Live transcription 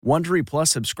Wondery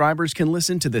Plus subscribers can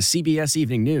listen to the CBS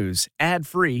Evening News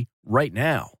ad-free right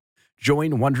now.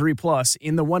 Join Wondery Plus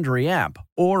in the Wondery app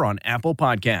or on Apple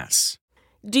Podcasts.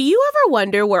 Do you ever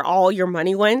wonder where all your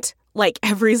money went? Like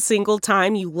every single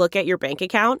time you look at your bank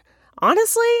account?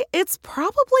 Honestly, it's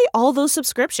probably all those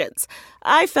subscriptions.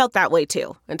 I felt that way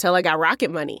too, until I got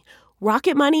Rocket Money.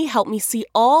 Rocket Money helped me see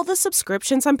all the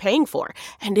subscriptions I'm paying for,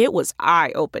 and it was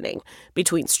eye-opening.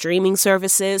 Between streaming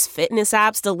services, fitness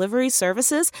apps, delivery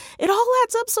services, it all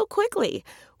adds up so quickly.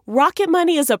 Rocket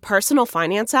Money is a personal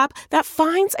finance app that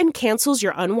finds and cancels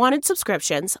your unwanted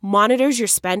subscriptions, monitors your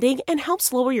spending, and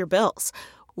helps lower your bills.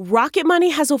 Rocket Money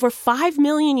has over 5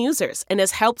 million users and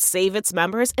has helped save its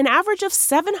members an average of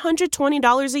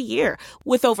 $720 a year,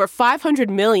 with over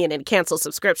 500 million in canceled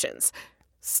subscriptions.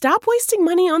 Stop wasting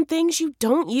money on things you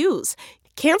don't use.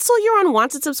 Cancel your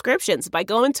unwanted subscriptions by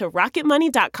going to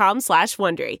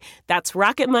rocketmoney.com/Wondery. That's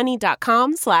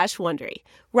rocketmoney.com/Wondery.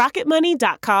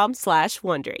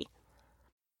 rocketmoney.com/Wondery.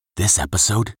 This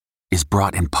episode is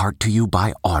brought in part to you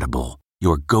by Audible,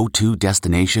 your go-to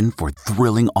destination for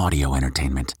thrilling audio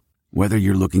entertainment. Whether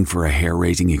you're looking for a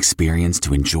hair-raising experience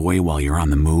to enjoy while you're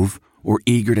on the move or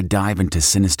eager to dive into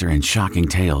sinister and shocking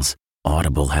tales,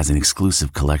 Audible has an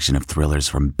exclusive collection of thrillers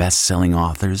from best-selling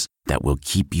authors that will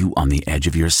keep you on the edge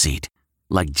of your seat.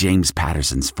 Like James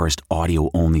Patterson's first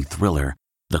audio-only thriller,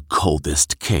 The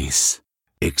Coldest Case.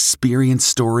 Experience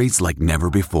stories like never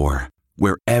before,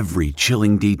 where every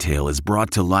chilling detail is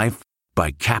brought to life by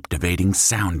captivating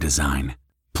sound design.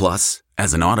 Plus,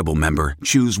 as an Audible member,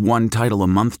 choose one title a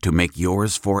month to make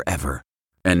yours forever.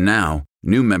 And now,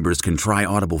 new members can try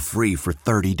Audible free for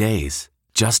 30 days.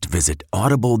 Just visit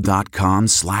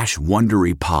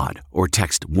audible.com/WonderyPod or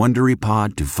text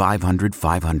WonderyPod to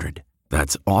 500-500.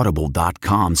 That's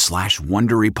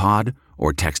audible.com/WonderyPod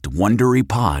or text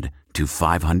WonderyPod to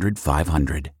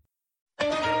 500-500.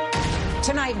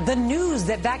 Tonight, the news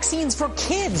that vaccines for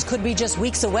kids could be just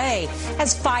weeks away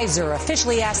as Pfizer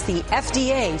officially asked the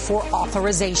FDA for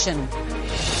authorization.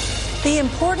 The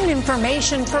important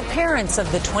information for parents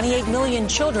of the 28 million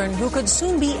children who could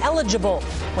soon be eligible,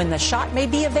 when the shot may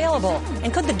be available,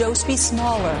 and could the dose be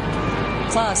smaller?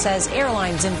 Plus, as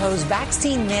airlines impose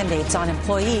vaccine mandates on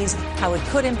employees, how it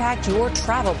could impact your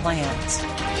travel plans.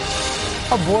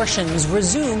 Abortions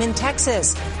resume in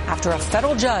Texas after a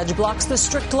federal judge blocks the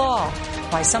strict law,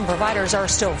 why some providers are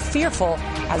still fearful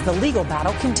as the legal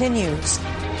battle continues.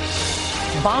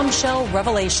 Bombshell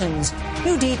revelations.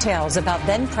 New details about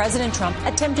then-President Trump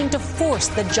attempting to force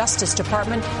the Justice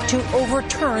Department to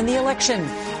overturn the election.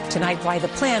 Tonight, why the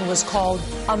plan was called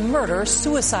a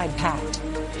murder-suicide pact.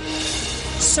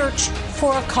 Search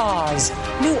for a cause.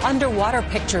 New underwater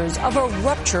pictures of a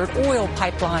ruptured oil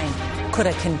pipeline. Could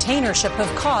a container ship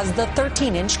have caused the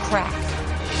 13-inch crack?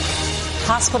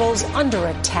 Hospitals under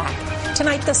attack.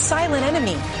 Tonight, the silent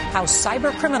enemy, how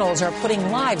cyber criminals are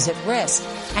putting lives at risk,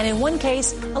 and in one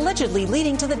case, allegedly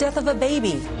leading to the death of a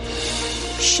baby.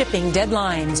 Shipping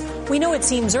deadlines. We know it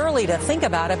seems early to think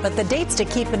about it, but the dates to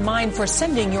keep in mind for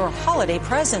sending your holiday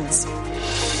presents.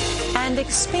 And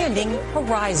expanding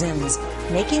horizons,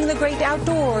 making the great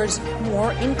outdoors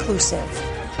more inclusive.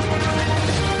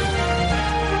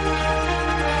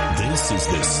 This is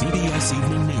the CBS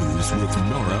Evening News with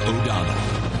Norah O'Donnell,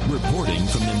 reporting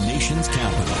from the nation's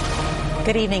capital.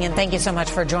 Good evening, and thank you so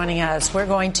much for joining us. We're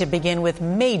going to begin with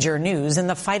major news in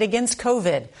the fight against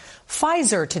COVID.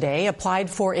 Pfizer today applied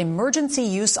for emergency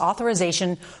use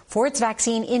authorization for its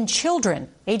vaccine in children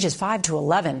ages 5 to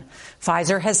 11.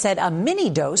 Pfizer has said a mini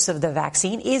dose of the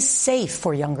vaccine is safe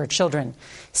for younger children.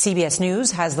 CBS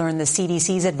News has learned the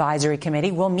CDC's advisory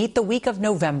committee will meet the week of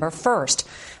November 1st.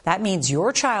 That means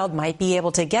your child might be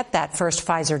able to get that first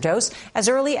Pfizer dose as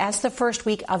early as the first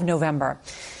week of November.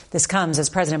 This comes as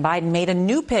President Biden made a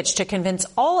new pitch to convince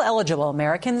all eligible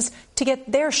Americans to get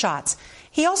their shots.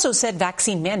 He also said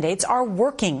vaccine mandates are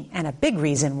working and a big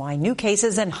reason why new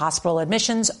cases and hospital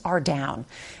admissions are down.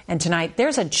 And tonight,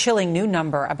 there's a chilling new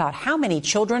number about how many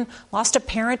children lost a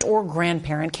parent or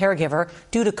grandparent caregiver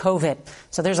due to COVID.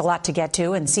 So there's a lot to get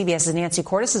to, and CBS's Nancy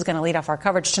Cordes is going to lead off our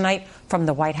coverage tonight from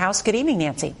the White House. Good evening,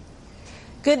 Nancy.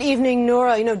 Good evening,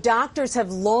 Nora. You know, doctors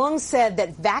have long said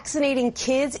that vaccinating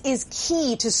kids is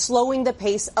key to slowing the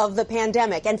pace of the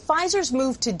pandemic. And Pfizer's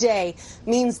move today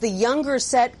means the younger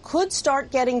set could start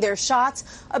getting their shots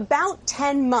about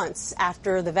 10 months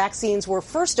after the vaccines were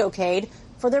first okayed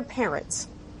for their parents.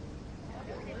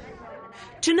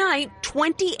 Tonight,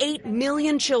 28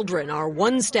 million children are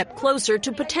one step closer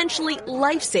to potentially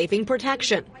life-saving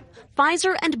protection.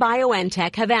 Pfizer and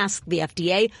BioNTech have asked the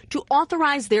FDA to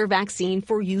authorize their vaccine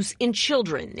for use in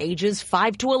children ages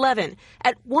 5 to 11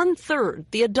 at 1/3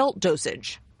 the adult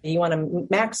dosage. You want to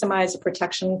maximize the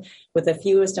protection with the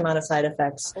fewest amount of side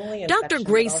effects. Dr.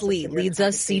 Grace Lee leads a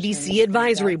CDC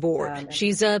advisory board.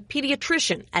 She's a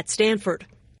pediatrician at Stanford.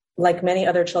 Like many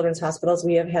other children's hospitals,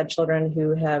 we have had children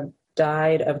who have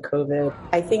died of COVID.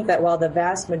 I think that while the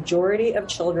vast majority of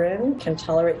children can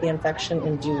tolerate the infection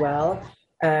and do well,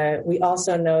 we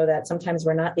also know that sometimes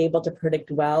we're not able to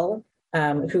predict well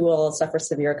who will suffer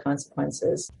severe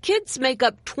consequences. Kids make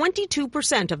up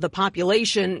 22% of the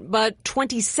population, but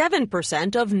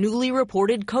 27% of newly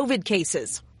reported COVID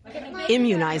cases.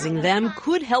 Immunizing them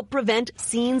could help prevent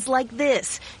scenes like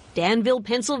this. Danville,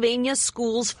 Pennsylvania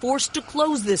schools forced to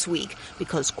close this week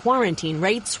because quarantine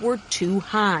rates were too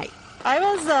high. I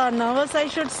was nervous, I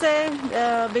should say,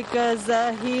 because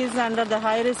he's under the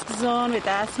high-risk zone with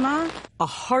asthma. A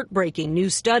heartbreaking new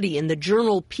study in the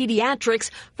journal Pediatrics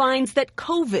finds that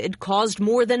COVID caused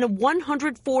more than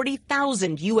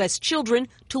 140,000 U.S. children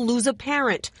to lose a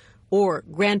parent or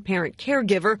grandparent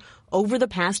caregiver over the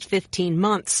past 15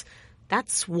 months.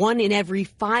 That's 1 in every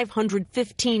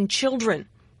 515 children.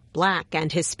 Black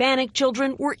and Hispanic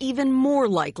children were even more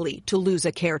likely to lose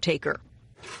a caretaker.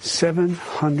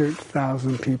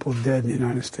 700,000 people dead in the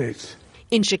United States.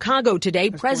 In Chicago today,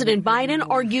 President Biden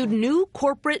argued new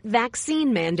corporate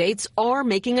vaccine mandates are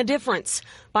making a difference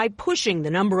by pushing the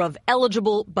number of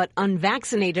eligible but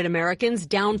unvaccinated Americans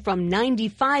down from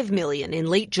 95 million in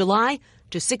late July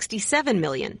to 67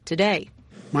 million today.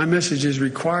 My message is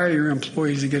require your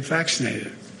employees to get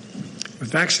vaccinated.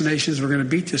 With vaccinations, we're going to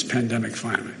beat this pandemic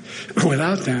finally.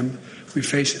 Without them, we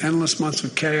face endless months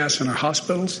of chaos in our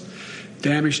hospitals,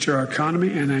 damage to our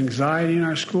economy, and anxiety in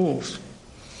our schools.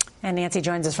 And Nancy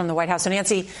joins us from the White House. So,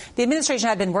 Nancy, the administration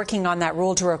had been working on that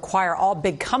rule to require all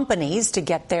big companies to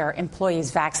get their employees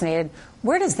vaccinated.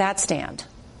 Where does that stand?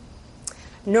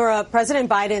 Nora, President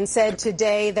Biden said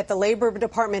today that the Labor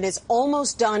Department is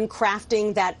almost done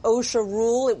crafting that OSHA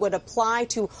rule. It would apply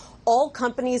to all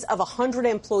companies of 100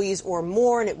 employees or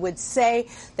more, and it would say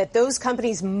that those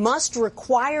companies must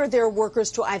require their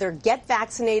workers to either get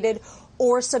vaccinated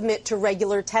or submit to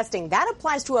regular testing. That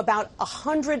applies to about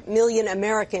 100 million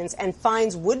Americans, and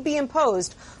fines would be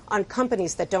imposed on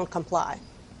companies that don't comply.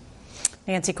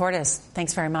 Nancy Cordes,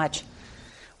 thanks very much.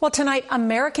 Well, tonight,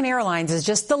 American Airlines is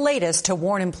just the latest to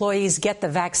warn employees get the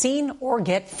vaccine or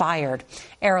get fired.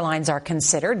 Airlines are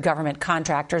considered government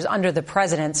contractors under the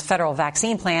president's federal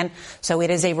vaccine plan, so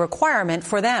it is a requirement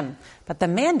for them. But the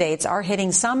mandates are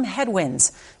hitting some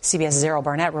headwinds. CBS's Errol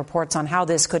Barnett reports on how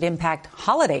this could impact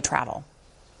holiday travel.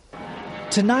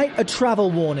 Tonight, a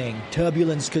travel warning.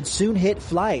 Turbulence could soon hit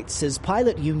flights as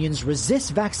pilot unions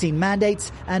resist vaccine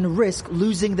mandates and risk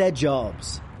losing their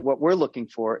jobs. What we're looking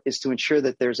for is to ensure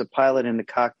that there's a pilot in the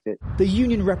cockpit. The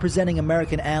union representing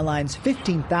American Airlines'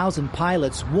 15,000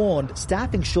 pilots warned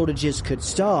staffing shortages could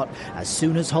start as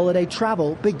soon as holiday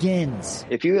travel begins.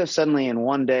 If you suddenly in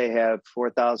one day have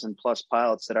 4,000 plus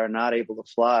pilots that are not able to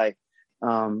fly,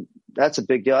 that's a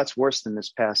big deal. That's worse than this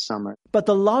past summer. But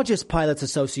the largest pilots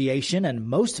association and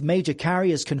most major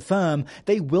carriers confirm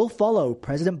they will follow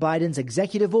President Biden's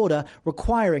executive order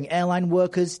requiring airline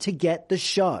workers to get the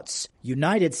shots.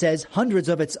 United says hundreds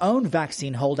of its own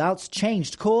vaccine holdouts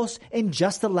changed course in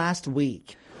just the last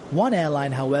week. One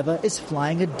airline, however, is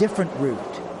flying a different route.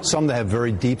 Some that have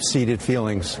very deep-seated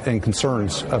feelings and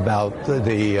concerns about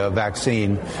the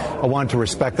vaccine. I want to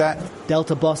respect that.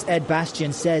 Delta boss Ed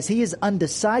Bastian says he is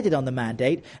undecided on the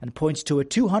mandate and points to a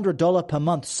 $200 per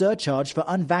month surcharge for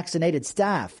unvaccinated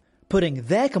staff, putting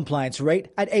their compliance rate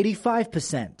at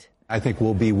 85%. I think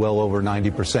we'll be well over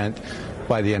 90%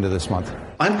 by the end of this month.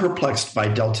 I'm perplexed by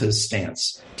Delta's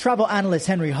stance. Travel analyst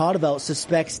Henry Hardevelt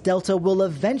suspects Delta will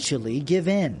eventually give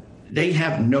in. They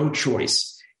have no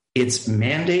choice. It's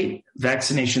mandate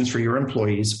vaccinations for your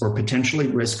employees or potentially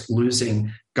risk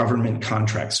losing government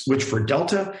contracts, which for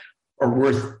Delta are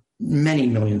worth many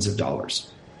millions of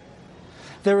dollars.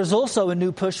 There is also a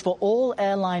new push for all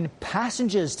airline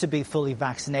passengers to be fully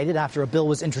vaccinated after a bill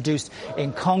was introduced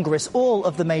in Congress. All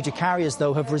of the major carriers,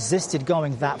 though, have resisted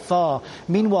going that far.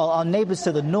 Meanwhile, our neighbors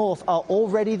to the north are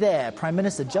already there. Prime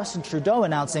Minister Justin Trudeau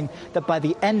announcing that by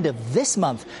the end of this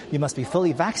month, you must be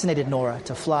fully vaccinated, Nora,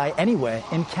 to fly anywhere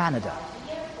in Canada.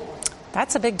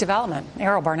 That's a big development.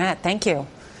 Errol Barnett, thank you.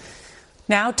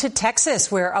 Now to Texas,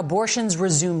 where abortions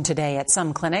resumed today at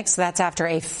some clinics. That's after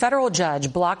a federal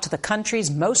judge blocked the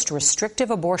country's most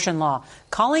restrictive abortion law,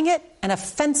 calling it an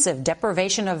offensive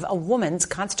deprivation of a woman's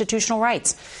constitutional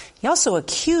rights. He also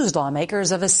accused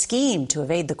lawmakers of a scheme to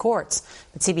evade the courts.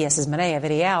 But CBS's Maria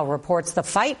Vidial reports the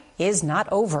fight is not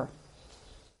over.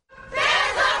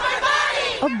 Hands off my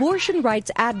body! Abortion rights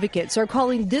advocates are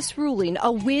calling this ruling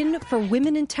a win for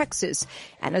women in Texas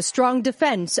and a strong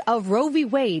defense of Roe v.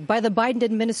 Wade by the Biden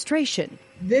administration.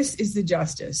 This is the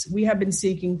justice we have been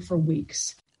seeking for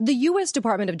weeks. The U.S.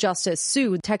 Department of Justice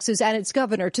sued Texas and its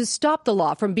governor to stop the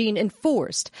law from being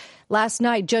enforced. Last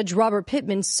night, Judge Robert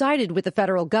Pittman sided with the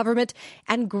federal government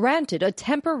and granted a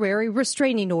temporary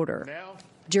restraining order.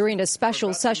 During a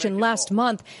special session last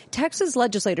month, Texas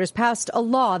legislators passed a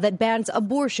law that bans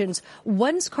abortions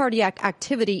once cardiac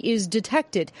activity is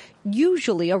detected,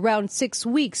 usually around 6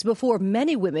 weeks before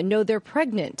many women know they're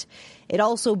pregnant. It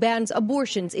also bans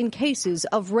abortions in cases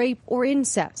of rape or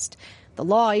incest. The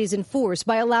law is enforced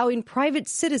by allowing private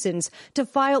citizens to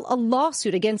file a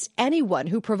lawsuit against anyone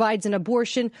who provides an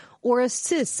abortion or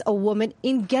assists a woman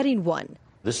in getting one.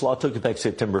 This law took effect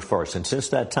September 1st, and since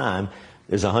that time,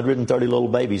 there's 130 little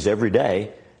babies every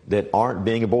day that aren't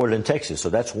being aborted in Texas. So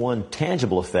that's one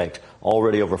tangible effect,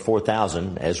 already over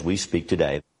 4,000 as we speak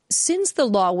today. Since the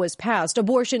law was passed,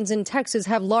 abortions in Texas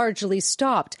have largely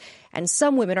stopped, and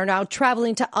some women are now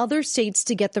traveling to other states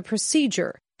to get the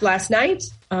procedure. Last night,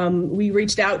 we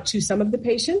reached out to some of the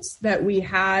patients that we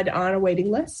had on a waiting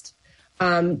list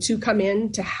to come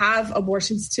in to have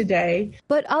abortions today.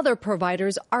 But other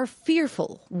providers are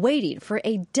fearful, waiting for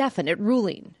a definite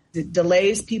ruling. It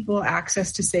delays people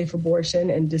access to safe abortion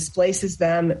and displaces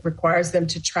them. It requires them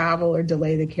to travel or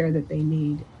delay the care that they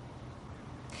need.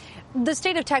 The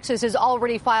state of Texas has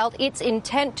already filed its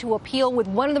intent to appeal with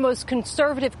one of the most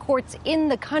conservative courts in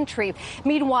the country.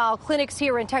 Meanwhile, clinics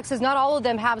here in Texas, not all of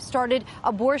them have started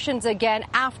abortions again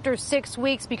after 6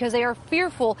 weeks because they are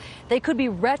fearful they could be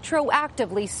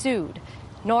retroactively sued.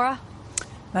 Nora?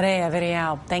 Maria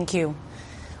Villarreal, thank you.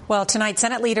 Well, tonight,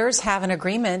 Senate leaders have an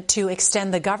agreement to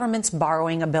extend the government's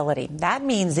borrowing ability. That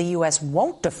means the U.S.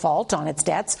 won't default on its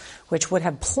debts, which would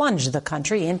have plunged the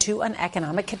country into an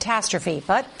economic catastrophe.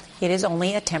 But it is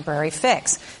only a temporary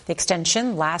fix. The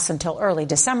extension lasts until early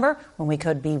December, when we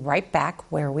could be right back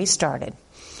where we started.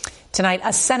 Tonight,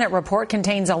 a Senate report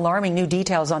contains alarming new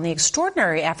details on the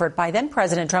extraordinary effort by then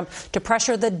President Trump to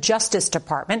pressure the Justice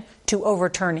Department to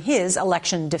overturn his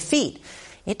election defeat.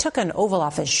 It took an Oval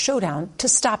Office showdown to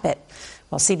stop it.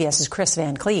 Well, CBS's Chris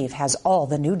Van Cleve has all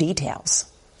the new details.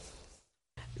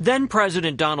 Then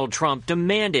President Donald Trump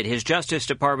demanded his Justice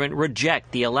Department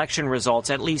reject the election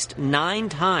results at least 9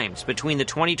 times between the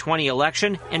 2020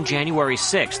 election and January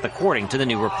 6th, according to the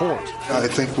new report. I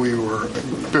think we were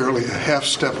barely a half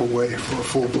step away from a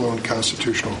full-blown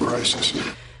constitutional crisis.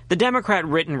 The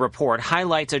Democrat-written report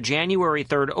highlights a January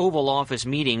 3rd Oval Office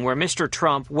meeting where Mr.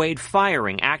 Trump weighed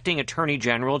firing acting Attorney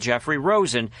General Jeffrey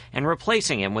Rosen and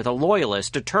replacing him with a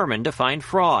loyalist determined to find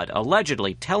fraud,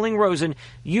 allegedly telling Rosen,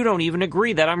 "You don't even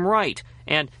agree that I'm right,"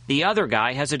 and "The other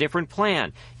guy has a different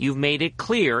plan. You've made it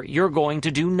clear you're going to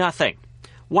do nothing."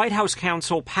 White House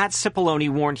counsel Pat Cipollone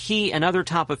warned he and other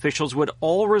top officials would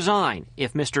all resign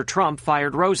if Mr. Trump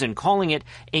fired Rosen, calling it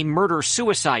a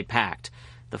murder-suicide pact.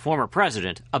 The former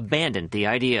president abandoned the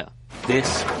idea.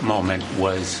 This moment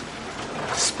was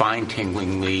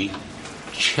spine-tinglingly,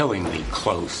 chillingly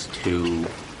close to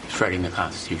shredding the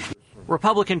Constitution.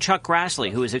 Republican Chuck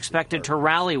Grassley, who is expected to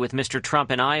rally with Mr. Trump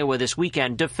in Iowa this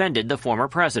weekend, defended the former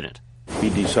president. He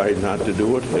decided not to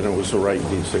do it, and it was the right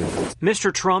decision.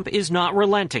 Mr. Trump is not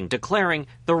relenting, declaring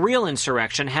the real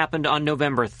insurrection happened on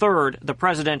November 3rd, the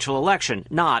presidential election,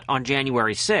 not on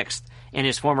January 6th. And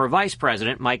his former vice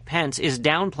president, Mike Pence, is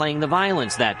downplaying the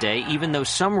violence that day, even though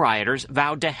some rioters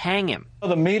vowed to hang him.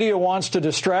 The media wants to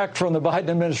distract from the Biden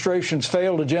administration's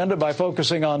failed agenda by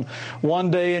focusing on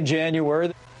one day in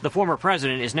January. The former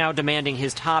president is now demanding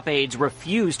his top aides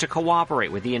refuse to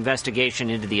cooperate with the investigation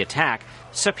into the attack.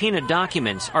 Subpoenaed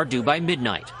documents are due by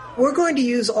midnight. We're going to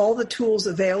use all the tools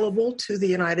available to the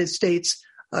United States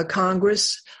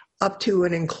Congress, up to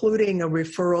and including a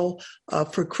referral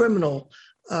for criminal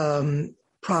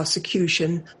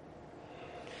prosecution.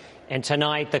 And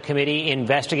tonight, the committee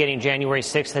investigating January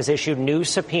 6th has issued new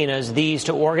subpoenas, these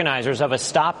to organizers of a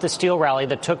Stop the Steal rally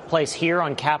that took place here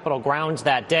on Capitol grounds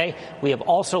that day. We have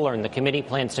also learned the committee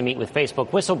plans to meet with Facebook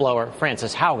whistleblower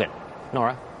Frances Haugen.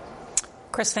 Nora?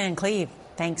 Chris Van Cleve,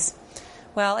 thanks.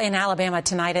 Well, in Alabama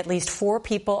tonight, at least 4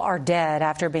 people are dead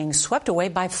after being swept away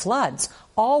by floods.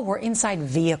 All were inside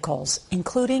vehicles,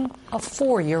 including a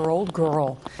 4-year-old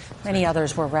girl. Many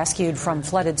others were rescued from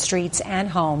flooded streets and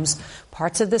homes.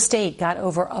 Parts of the state got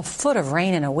over a foot of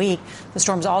rain in a week. The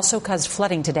storms also caused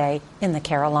flooding today in the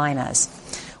Carolinas.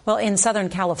 Well, in Southern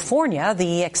California,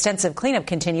 the extensive cleanup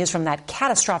continues from that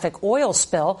catastrophic oil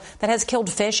spill that has killed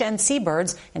fish and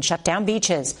seabirds and shut down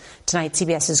beaches. Tonight,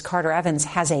 CBS's Carter Evans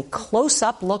has a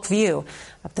close-up look view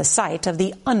of the site of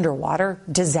the underwater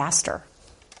disaster.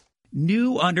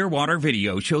 New underwater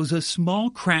video shows a small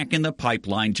crack in the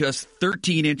pipeline just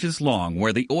 13 inches long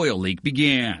where the oil leak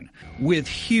began. With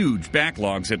huge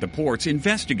backlogs at the ports,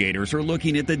 investigators are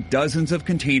looking at the dozens of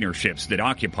container ships that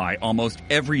occupy almost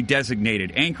every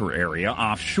designated anchor area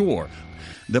offshore.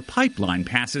 The pipeline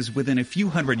passes within a few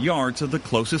hundred yards of the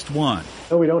closest one.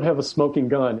 No, we don't have a smoking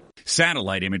gun.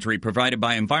 Satellite imagery provided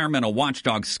by environmental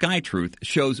watchdog SkyTruth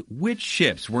shows which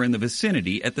ships were in the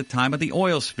vicinity at the time of the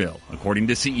oil spill, according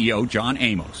to CEO John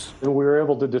Amos. And we were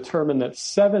able to determine that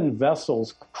 7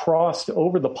 vessels crossed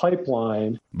over the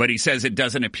pipeline. But he says it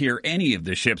doesn't appear any of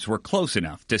the ships were close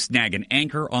enough to snag an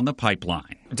anchor on the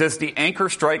pipeline. Does the anchor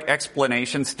strike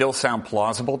explanation still sound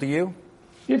plausible to you?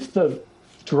 If the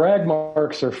drag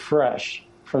marks are fresh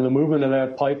from the movement of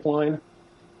that pipeline,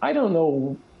 I don't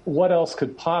know what else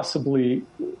could possibly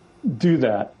do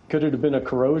that. Could it have been a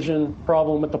corrosion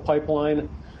problem with the pipeline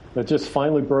that just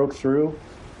finally broke through?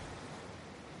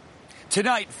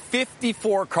 Tonight,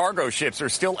 54 cargo ships are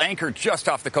still anchored just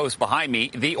off the coast behind me.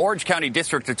 The Orange County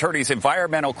District Attorney's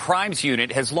Environmental Crimes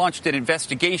Unit has launched an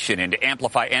investigation into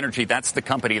Amplify Energy. That's the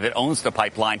company that owns the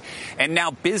pipeline. And now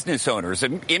business owners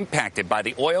impacted by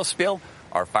the oil spill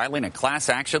are filing a class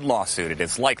action lawsuit. It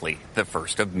is likely the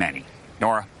first of many.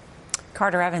 Nora.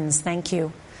 Carter Evans, thank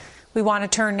you. We want to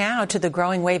turn now to the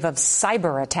growing wave of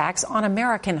cyber attacks on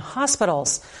American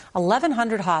hospitals.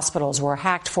 1,100 hospitals were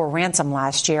hacked for ransom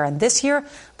last year, and this year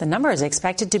the number is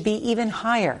expected to be even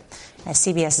higher. As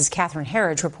CBS's Catherine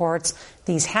Herridge reports,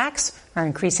 these hacks are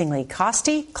increasingly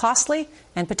costly,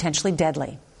 and potentially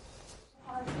deadly.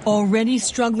 Already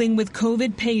struggling with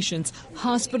COVID patients,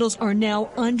 hospitals are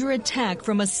now under attack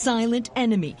from a silent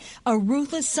enemy. A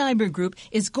ruthless cyber group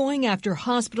is going after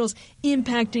hospitals,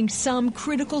 impacting some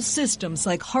critical systems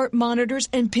like heart monitors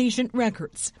and patient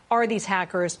records. Are these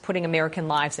hackers putting American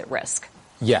lives at risk?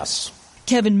 Yes.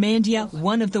 Kevin Mandia,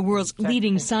 one of the world's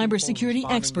leading cybersecurity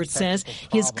experts, says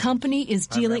his company is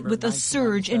dealing with a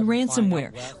surge in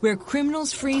ransomware, where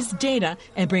criminals freeze data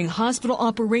and bring hospital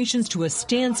operations to a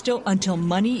standstill until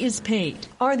money is paid.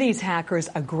 Are these hackers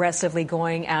aggressively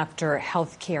going after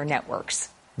healthcare networks?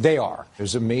 They are. It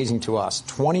was amazing to us.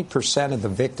 20% of the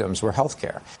victims were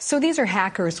healthcare. So these are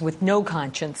hackers with no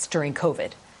conscience during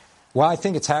COVID. Well, I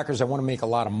think it's hackers that want to make a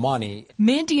lot of money.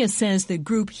 Mandia says the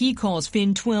group he calls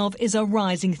Fin12 is a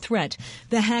rising threat.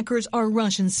 The hackers are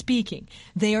Russian-speaking.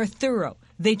 They are thorough.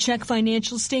 They check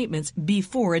financial statements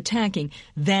before attacking.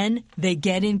 Then they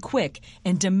get in quick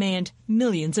and demand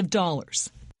millions of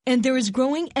dollars. And there is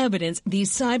growing evidence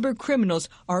these cyber criminals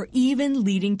are even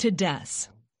leading to deaths.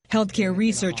 Healthcare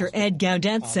researcher Ed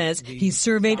Gaudet says he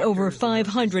surveyed over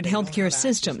 500 healthcare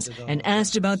systems and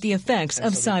asked about the effects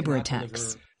of cyber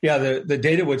attacks. Yeah, the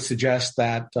data would suggest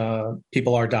that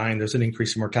people are dying. There's an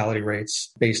increase in mortality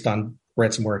rates based on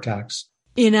ransomware attacks.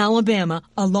 In Alabama,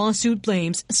 a lawsuit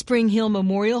blames Spring Hill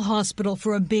Memorial Hospital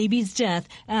for a baby's death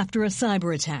after a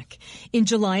cyber attack. In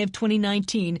July of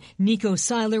 2019, Nico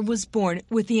Seiler was born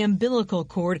with the umbilical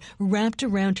cord wrapped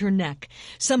around her neck.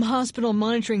 Some hospital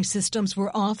monitoring systems were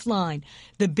offline.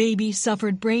 The baby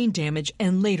suffered brain damage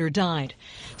and later died.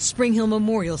 Spring Hill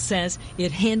Memorial says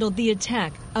it handled the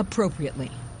attack appropriately.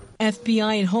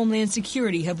 FBI and Homeland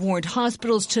Security have warned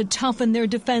hospitals to toughen their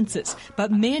defenses,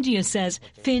 but Mandia says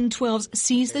Fin12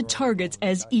 sees the targets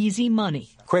as easy money.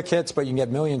 Quick hits, but you can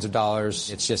get millions of dollars.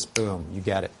 It's just boom, you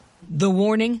get it. The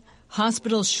warning,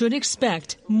 hospitals should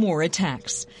expect more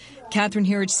attacks. Catherine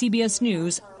Herridge, CBS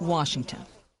News, Washington.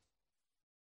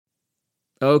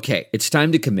 Okay, it's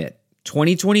time to commit.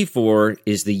 2024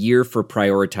 is the year for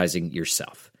prioritizing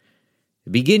yourself.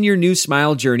 Begin your new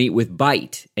smile journey with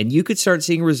Byte, and you could start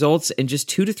seeing results in just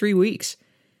 2 to 3 weeks.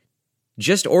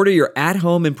 Just order your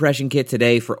at-home impression kit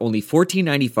today for only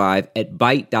 $14.95 at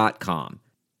Byte.com.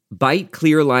 Byte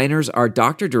clear liners are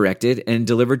doctor-directed and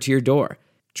delivered to your door.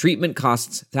 Treatment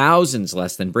costs thousands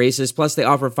less than braces, plus they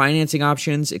offer financing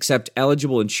options, accept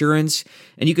eligible insurance,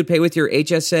 and you could pay with your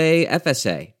HSA,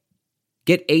 FSA.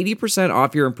 Get 80%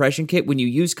 off your impression kit when you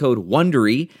use code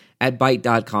WONDERY at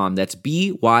Byte.com. That's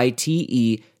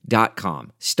BYTE.com.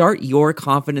 Start your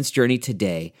confidence journey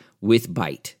today with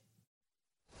Byte.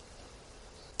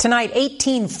 Tonight,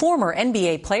 18 former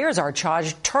NBA players are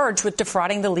charged with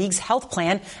defrauding the league's health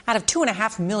plan out of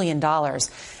 $2.5 million.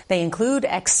 They include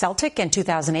ex-Celtic and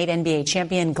 2008 NBA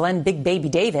champion Glenn Big Baby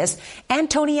Davis and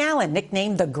Tony Allen,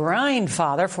 nicknamed the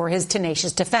Grindfather for his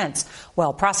tenacious defense.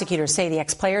 Well, prosecutors say the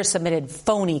ex-players submitted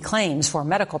phony claims for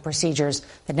medical procedures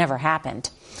that never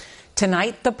happened.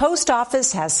 Tonight, the post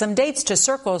office has some dates to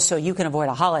circle so you can avoid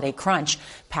a holiday crunch.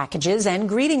 Packages and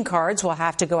greeting cards will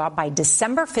have to go out by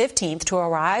December 15th to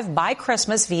arrive by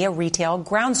Christmas via retail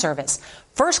ground service.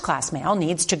 First-class mail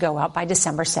needs to go out by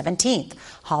December 17th.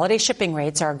 Holiday shipping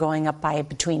rates are going up by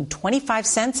between 25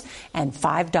 cents and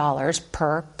 $5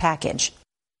 per package.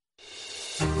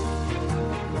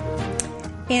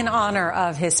 In honor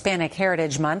of Hispanic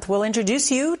Heritage Month, we'll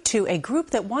introduce you to a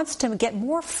group that wants to get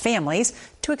more families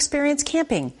to experience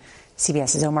camping.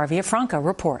 CBS's Omar Villafranca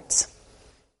reports.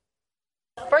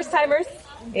 First timers?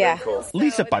 Yeah.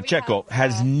 Lisa Pacheco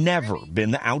has never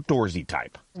been the outdoorsy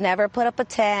type. Never put up a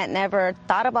tent, never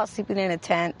thought about sleeping in a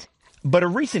tent. But a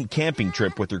recent camping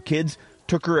trip with her kids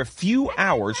took her a few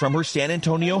hours from her San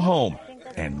Antonio home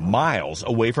and miles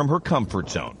away from her comfort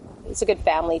zone. It's a good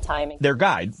family time. Their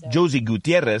guide, Josie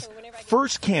Gutierrez,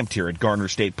 first camped here at Garner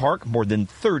State Park more than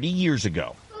 30 years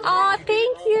ago. Oh,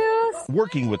 thank you.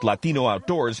 Working with Latino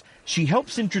Outdoors, she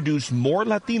helps introduce more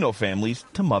Latino families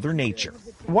to Mother Nature.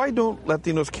 Why don't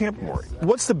Latinos camp more?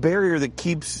 What's the barrier that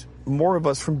keeps more of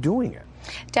us from doing it?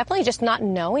 Definitely just not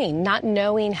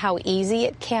knowing how easy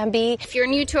it can be. If you're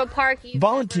new to a park,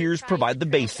 volunteers provide the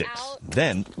basics,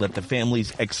 then let the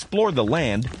families explore the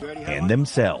land and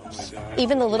themselves.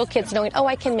 Even the little kids knowing, oh,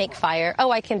 I can make fire.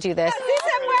 Oh, I can do this.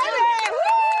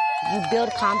 You build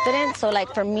confidence. So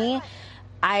like for me,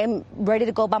 I'm ready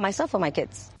to go by myself with my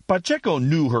kids. Pacheco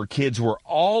knew her kids were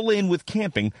all in with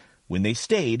camping when they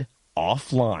stayed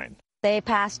offline. They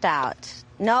passed out.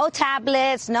 No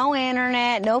tablets, no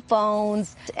internet, no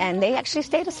phones, and they actually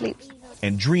stayed asleep.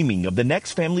 And dreaming of the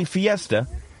next family fiesta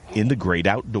in the great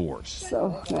outdoors.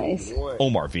 So nice.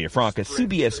 Omar Villafranca,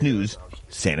 CBS News,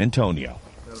 San Antonio.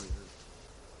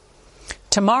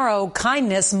 Tomorrow,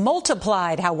 kindness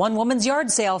multiplied. How one woman's yard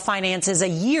sale finances a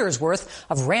year's worth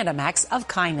of random acts of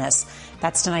kindness.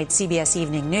 That's tonight's CBS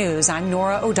Evening News. I'm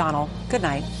Norah O'Donnell. Good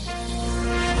night.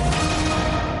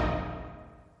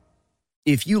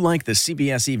 If you like the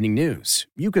CBS Evening News,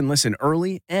 you can listen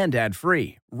early and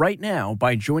ad-free right now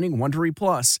by joining Wondery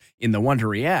Plus in the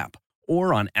Wondery app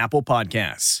or on Apple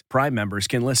Podcasts. Prime members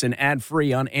can listen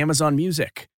ad-free on Amazon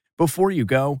Music. Before you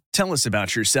go, tell us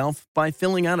about yourself by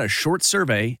filling out a short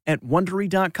survey at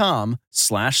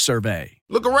Wondery.com/survey.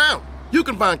 Look around. You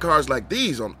can find cars like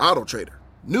these on AutoTrader.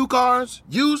 New cars,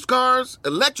 used cars,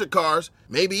 electric cars,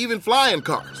 maybe even flying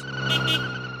cars.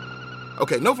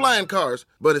 Okay, no flying cars,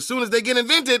 but as soon as they get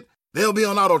invented, they'll be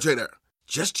on AutoTrader.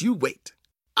 Just you wait.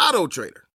 AutoTrader.